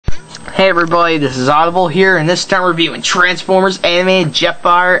Hey everybody, this is Audible here, and this time we're reviewing Transformers Animated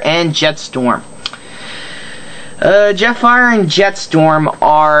Jetfire and Jetstorm. Jetfire and Jetstorm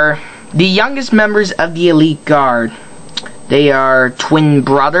are the youngest members of the Elite Guard. They are twin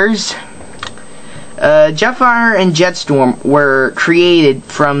brothers. Jetfire and Jetstorm were created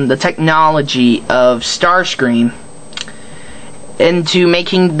from the technology of Starscream into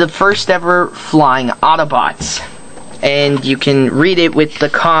making the first ever flying Autobots. And you can read it with the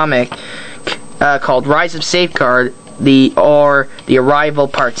comic called Rise of Safeguard, the Arrival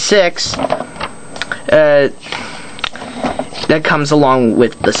Part 6, that comes along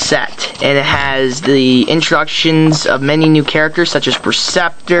with the set. And it has the introductions of many new characters such as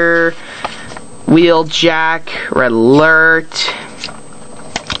Perceptor, Wheeljack, Red Alert,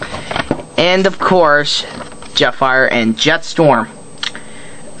 and of course Jetfire and Jetstorm.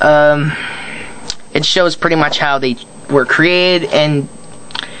 It shows pretty much how they were created and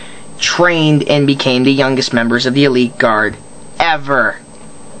trained and became the youngest members of the Elite Guard ever.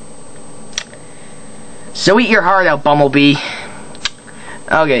 So eat your heart out, Bumblebee.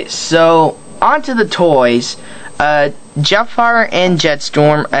 Okay, so on to the toys. Jetfire and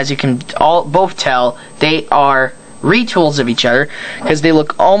Jetstorm, as you can both tell, they are retools of each other because they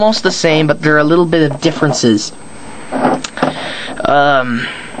look almost the same, but there are a little bit of differences.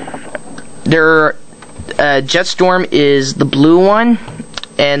 Jetstorm is the blue one,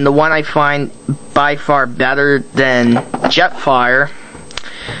 and the one I find by far better than Jetfire.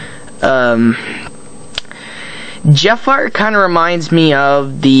 Jetfire kind of reminds me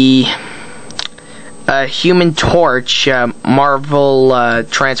of the Human Torch Marvel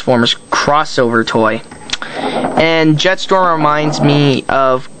Transformers crossover toy, and Jetstorm reminds me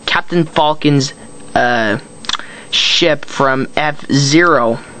of Captain Falcon's ship from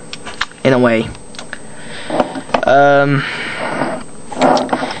F-Zero in a way.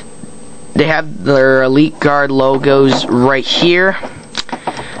 They have their Elite Guard logos right here.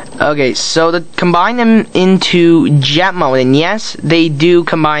 Okay, so to combine them into jet mode, and yes, they do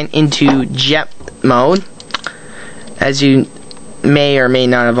combine into jet mode, as you may or may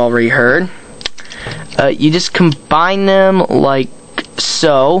not have already heard. You just combine them like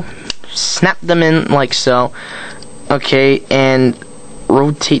so, snap them in like so, okay, and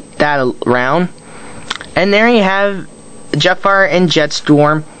rotate that around, and there you have Jetfire and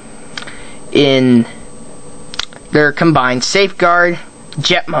Jetstorm in their combined Safeguard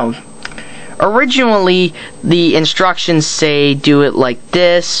jet mode. Originally, the instructions say do it like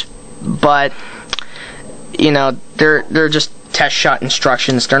this, but you know, they're just test shot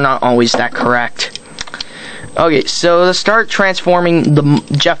instructions. They're not always that correct. Okay, so to start transforming the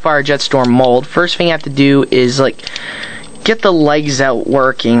Jetfire Jetstorm mold, first thing you have to do is like get the legs out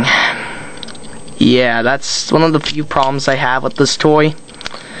working. Yeah, that's one of the few problems I have with this toy.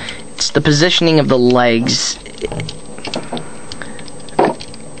 It's the positioning of the legs.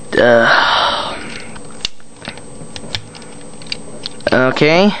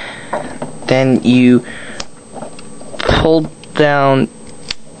 Okay, then you pull down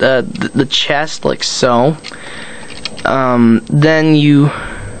the chest like so. Then you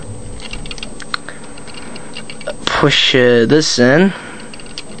push this in,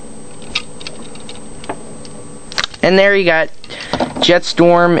 and there you got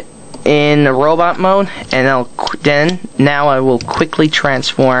Jetstorm in robot mode. And now I will quickly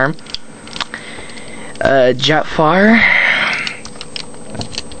transform Jetfire.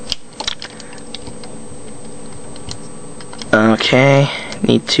 Okay,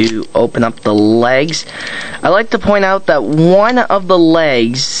 need to open up the legs. I like to point out that one of the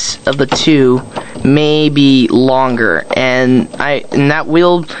legs of the two may be longer, and that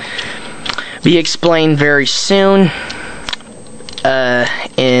will be explained very soon.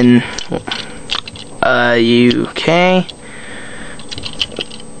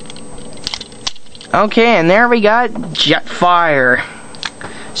 Okay, and there we got Jetfire.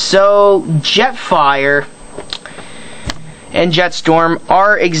 So Jetfire and Jetstorm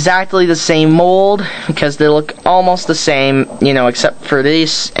are exactly the same mold because they look almost the same, you know, except for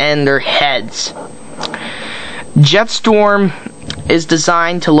this and their heads. Jetstorm is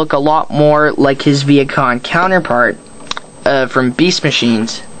designed to look a lot more like his Viacom counterpart from Beast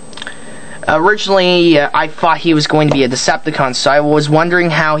Machines. Originally, I thought he was going to be a Decepticon, so I was wondering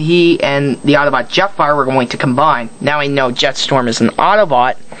how he and the Autobot Jetfire were going to combine. Now I know Jetstorm is an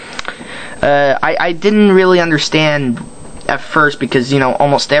Autobot. I didn't really understand at first because, you know,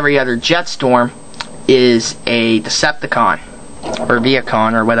 almost every other Jetstorm is a Decepticon or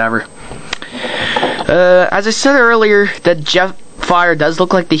Viacom or whatever. As I said earlier, that Jetfire does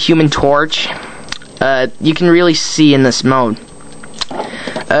look like the Human Torch. You can really see in this mode.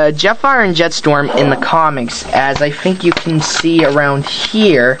 Jetfire and Jetstorm in the comics, as I think you can see around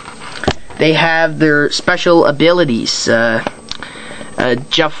here, they have their special abilities.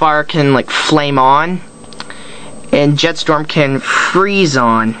 Jetfire can like flame on, and Jetstorm can freeze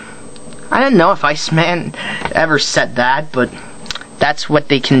on. I don't know if Iceman ever said that, but that's what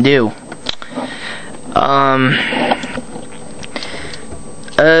they can do.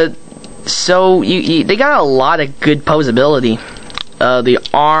 So they got a lot of good posability. The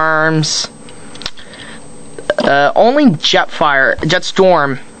arms. Only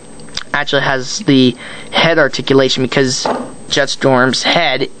Jetstorm actually has the head articulation, because Jetstorm's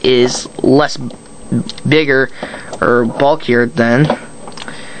head is less bigger or bulkier than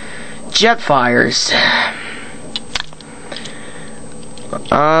Jetfire's.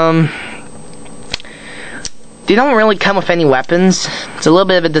 They don't really come with any weapons. It's a little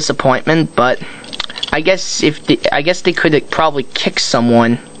bit of a disappointment, but I guess they could probably kick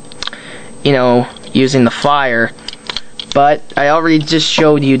someone, you know, using the fire. But I already just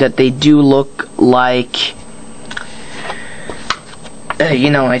showed you that they do look like, you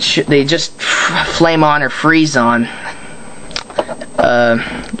know, they just flame on or freeze on.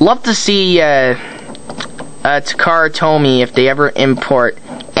 Love to see Takara Tomy, if they ever import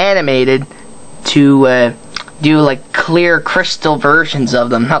animated, to do like clear crystal versions of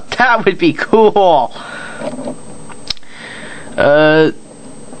them. Now that would be cool.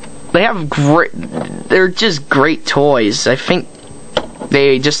 They have they're just great toys. I think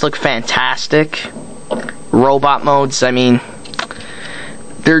they just look fantastic. Robot modes, I mean,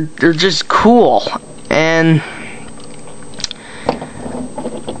 they're just cool. And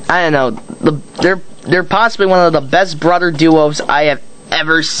I don't know, they're possibly one of the best brother duos I have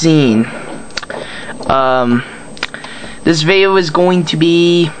ever seen. This video is going to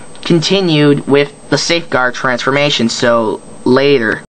be continued with the Safeguard transformation, so later.